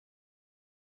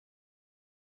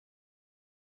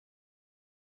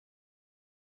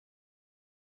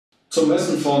Zum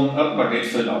Messen von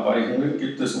Erdmagnetfeldabweichungen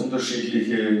gibt es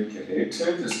unterschiedliche Geräte.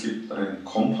 Es gibt einen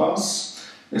Kompass,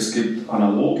 es gibt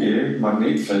analoge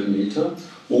Magnetfeldmeter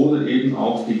oder eben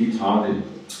auch digitale.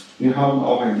 Wir haben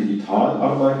auch ein digital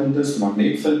arbeitendes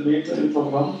Magnetfeldmeter im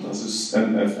Programm, das ist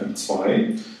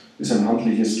MFM2, das ist ein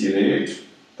handliches Gerät,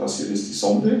 das hier ist die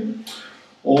Sonde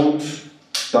und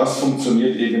das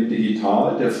funktioniert eben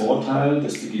digital. Der Vorteil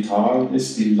des Digitalen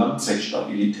ist die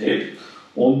Langzeitstabilität.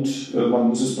 Und man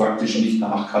muss es praktisch nicht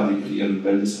nachkalibrieren,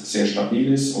 weil es sehr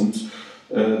stabil ist und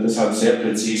deshalb sehr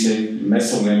präzise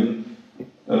Messungen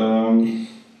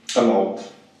erlaubt.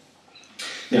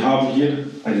 Wir haben hier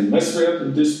einen Messwert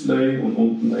im Display und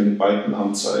unten eine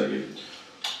Balkenanzeige.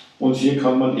 Und hier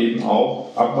kann man eben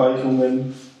auch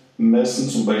Abweichungen messen,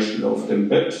 zum Beispiel auf dem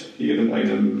Bett, hier in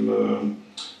einem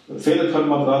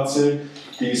Federkernmatratze.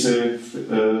 Diese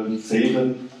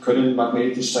Fäden können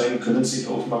magnetisch sein, können sich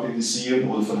auch magnetisieren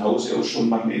oder von Hause aus schon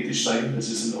magnetisch sein.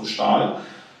 Sie sind aus Stahl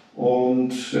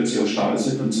und wenn sie aus Stahl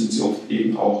sind, dann sind sie oft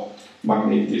eben auch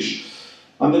magnetisch.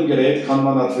 An dem Gerät kann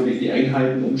man natürlich die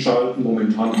Einheiten umschalten.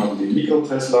 Momentan haben wir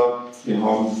Mikrotesla. Wir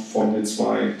haben vorne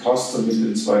zwei Taster. Mit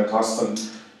den zwei Tastern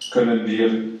können wir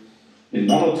in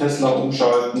Nanotesla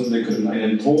umschalten. Wir können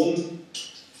einen Ton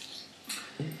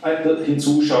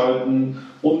hinzuschalten.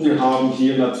 Und wir haben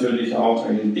hier natürlich auch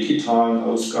einen digitalen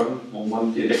Ausgang, wo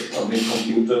man direkt an den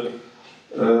Computer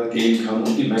gehen kann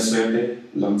und die Messwerte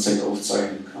Langzeit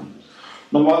aufzeichnen kann.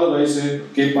 Normalerweise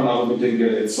geht man aber mit dem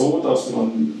Gerät so, dass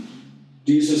man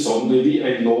diese Sonde wie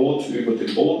ein Lot über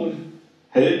den Boden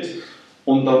hält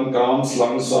und dann ganz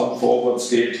langsam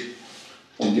vorwärts geht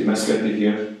und die Messwerte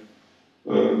hier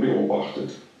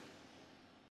beobachtet.